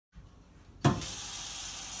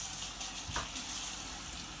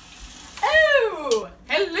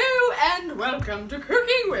welcome to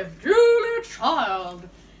Cooking with Julia Child.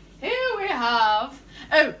 Here we have,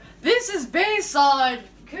 this is Bayside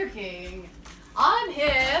Cooking. I'm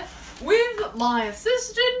here with my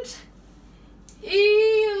assistant,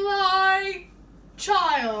 Eli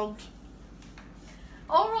Child.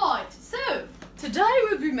 Alright, so today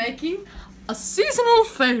we'll be making a seasonal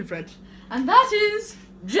favourite, and that is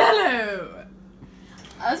Jello.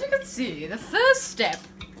 As you can see, the first step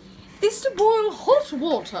is to boil hot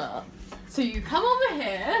water. So you come over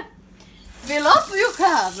here, fill up your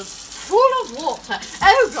can full of water.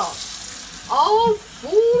 Oh gosh, all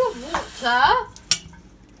full of water.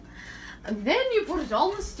 And then you put it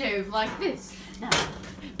on the stove like this. Now,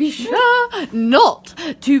 be sure not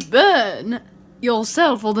to burn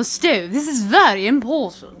yourself on the stove. This is very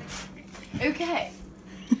important. Okay,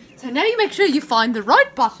 so now you make sure you find the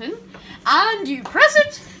right button and you press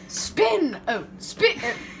it. Spin!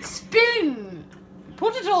 Spin!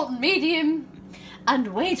 Put it on medium and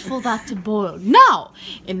wait for that to boil. Now,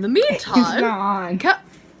 in the meantime...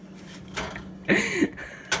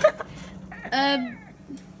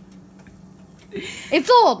 It's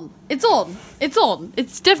on. It's on. It's on.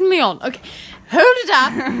 It's definitely on. Okay, hold it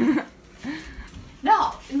up.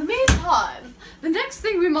 Now, in the meantime, the next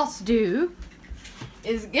thing we must do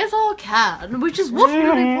is get our can, which is what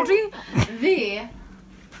we'll be putting the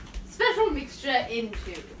special mixture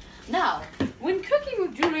into. Now, when cooking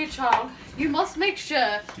with Julia Child, you must make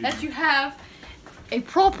sure that you have a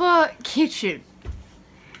proper kitchen,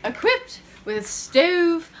 equipped with a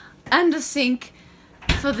stove and a sink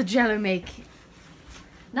for the Jello making.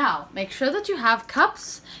 Now, make sure that you have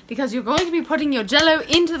cups, because you're going to be putting your Jello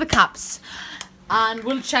into the cups. And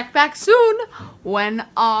we'll check back soon when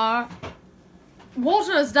our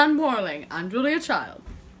water is done boiling. I'm Julia Child.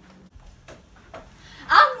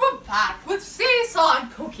 And we're back with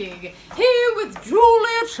Seaside Cooking, here with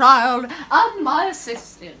Julia Child and my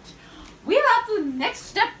assistant. We're at the next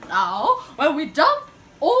step now, where we dump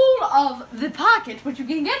all of the packet, which you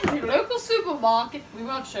can get at your local supermarket. We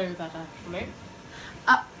won't show you that, actually.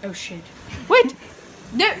 Oh shit. Wait!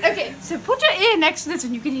 No, okay, so put your ear next to this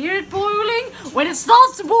and you can hear it boiling. When it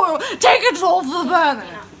starts to boil, take it off the burner.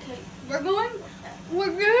 Okay, we're going over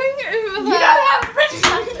You there. don't have a British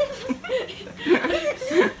accent.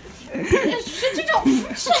 Shut it off.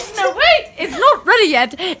 No, wait, it's not ready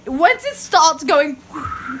yet. Once it starts going,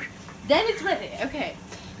 then it's ready. Okay,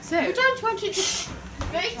 so We don't want you to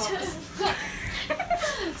wait.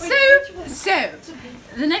 So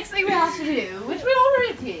the next thing we have to do, which we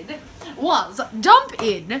already did, was dump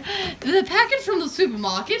in the packet from the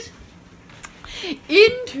supermarket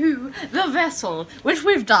into the vessel, which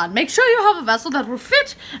we've done. Make sure you have a vessel that will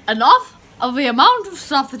fit enough of the amount of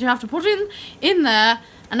stuff that you have to put in there.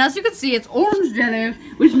 And as you can see, it's orange Jello,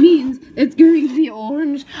 which means it's going to be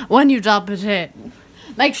orange when you dump it in.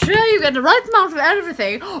 Make sure you get the right amount of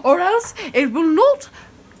everything, or else it will not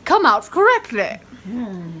come out correctly.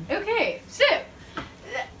 Okay, so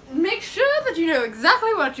make sure that you know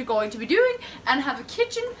exactly what you're going to be doing and have a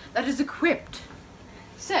kitchen that is equipped.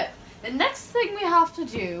 So the next thing we have to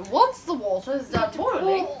do, once the water is done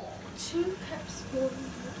boiling,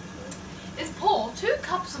 is pour 2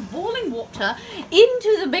 cups of boiling water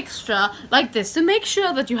into the mixture like this. So make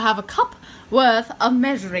sure that you have a cup worth of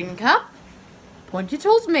measuring cup. Point it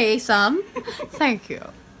towards me, son. Thank you.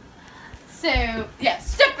 So, yeah,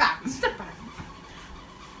 step back.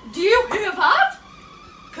 Do you hear that?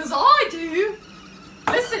 'Cause I do.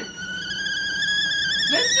 Listen.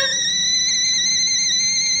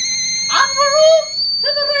 And we're off to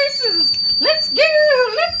the races. Let's go.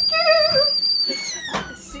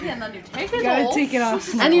 See, and then you take it off. Take it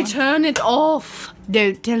off. And you turn it off.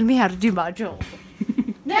 Don't tell me how to do my job.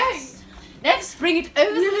 Next, bring it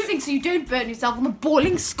over to the sink so you don't burn yourself on the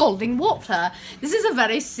boiling, scalding water. This is a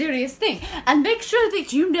very serious thing. And make sure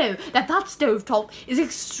that you know that that stovetop is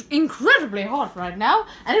incredibly hot right now,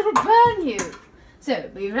 and it will burn you. So,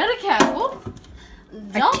 be very careful.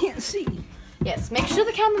 I can't see. Yes, make sure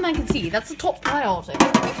the cameraman can see. That's the top priority.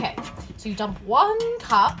 Okay, so you dump 1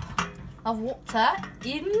 cup of water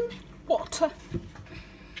in water.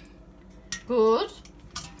 Good.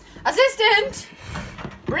 Assistant!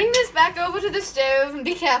 Bring this back over to the stove and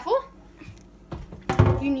be careful.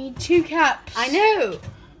 You need 2 cups. I know.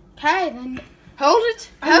 Okay, then. Hold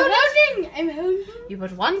it. I'm holding. You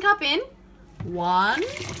put 1 cup in. 1.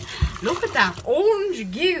 Look at that orange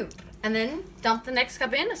goop. And then dump the next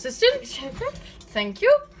cup in. Assistant. Thank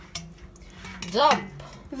you. Dump.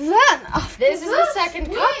 Then, after This is the second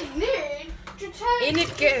cup. we need to take... In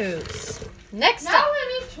it goes. Next Now up. we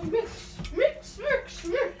need to mix.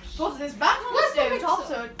 Put this back on Where's the the stove top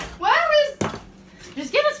mixer? so... Where is...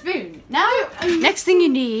 Just get a spoon. Now, Next thing you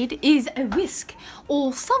need is a whisk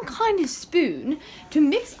or some kind of spoon to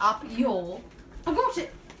mix up your... I got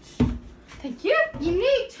it. Thank you. You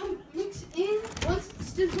need to mix in once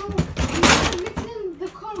it's dissolved. You need to mix in the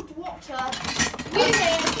cold water.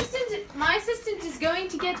 Okay, my assistant is going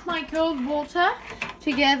to get my cold water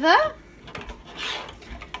together.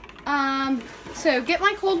 So get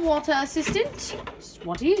my cold water, assistant.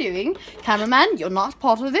 What are you doing? Cameraman, you're not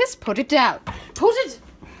part of this. Put it down. Put it.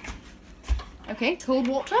 Okay, cold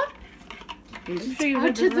water. Out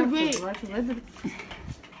of the way.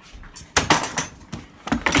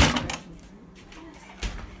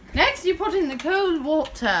 Next, you put in the cold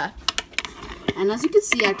water. And as you can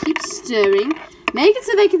see, I keep stirring. Make it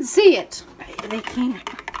so they can see it. They can't.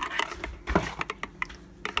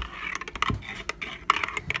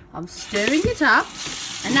 I'm stirring it up.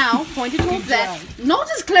 And now, point it towards there. Not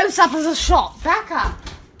as close up as a shot. Back up.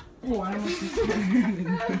 Oh, I was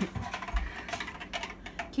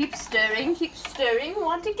Keep stirring, keep stirring.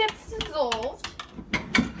 Want it gets dissolved.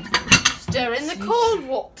 Stir in the cold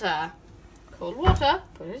water. Cold water.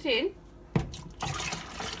 Put it in.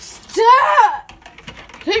 Stir!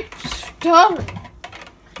 Keep stirring.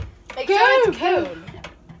 Make sure it's cold.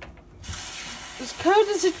 As cold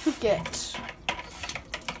as it would get.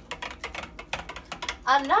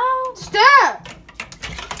 And now, Stir!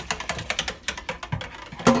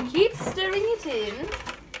 keep stirring it in.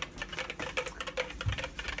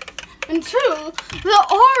 Until the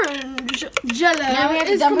orange jello Now we have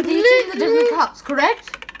to is dump it each in the different cups,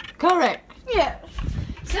 correct? Correct. Yeah.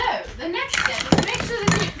 So, the next step is make sure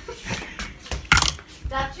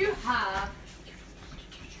that you have...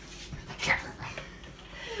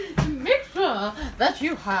 Make sure that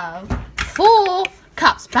you have 4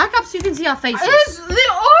 cups. Back up so you can see our faces. Is the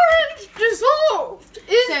orange dissolved?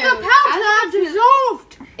 Is So, the powder as you-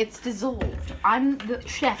 dissolved? It's dissolved. I'm the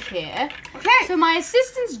chef here. Okay. So my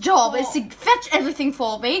assistant's job is to fetch everything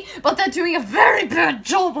for me, but they're doing a very bad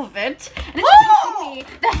job of it. And it's pissing me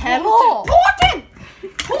the hell off. Pour it in!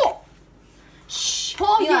 Pour! Shh.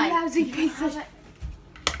 Pour, Be you like- lousy piece of...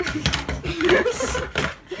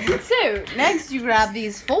 So, next you grab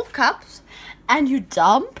these 4 cups and you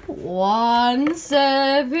dump 1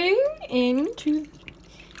 serving into...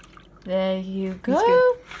 There you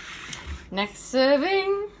go. Next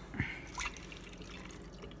serving.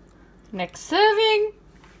 Next serving.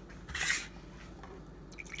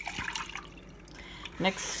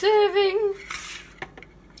 Next serving.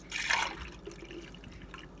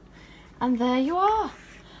 And there you are.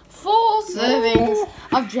 4 servings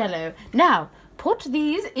of Jello. Now, put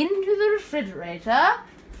these into the refrigerator.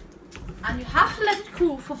 And you have to let it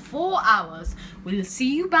cool for 4 hours. We'll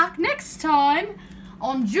see you back next time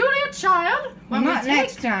on Julia Child. Well, not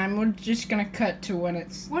next time. We're just gonna cut to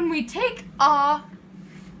when we take our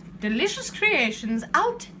delicious creations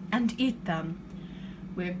out and eat them.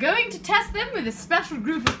 We're going to test them with a special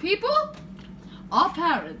group of people, our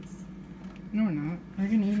parents. No, we're not. We're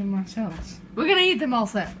gonna eat them ourselves. We're gonna eat them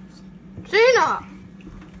ourselves. Gina!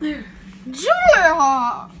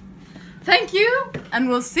 Julia! Thank you, and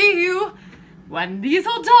we'll see you when these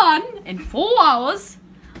are done in 4 hours.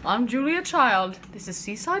 I'm Julia Child. This is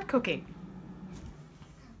Seaside Cooking.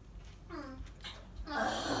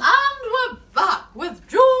 And we're back with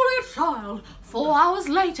Julia Child. 4 hours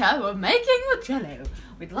later, we're making the Jello.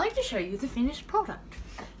 We'd like to show you the finished product.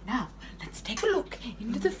 Now, let's take a look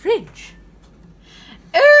into the fridge.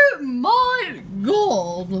 Oh my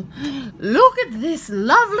god! Look at this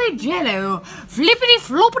lovely Jello. Flippity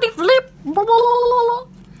floppity flip.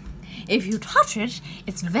 If you touch it,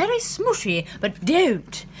 it's very smushy, but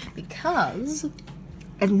don't, because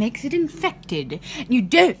it makes it infected. You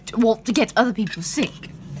don't want to get other people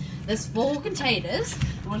sick. There's 4 containers.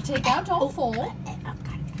 We'll take out all 4.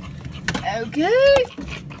 Okay.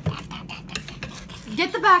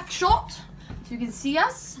 Get the back shot so you can see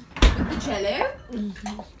us with the Jello.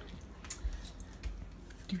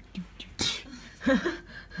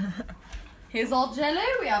 Here's our Jello.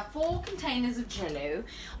 We have 4 containers of Jello.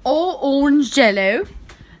 All orange Jello.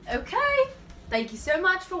 Okay. Thank you so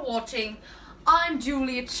much for watching. I'm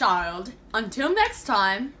Julia Child. Until next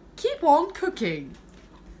time, keep on cooking.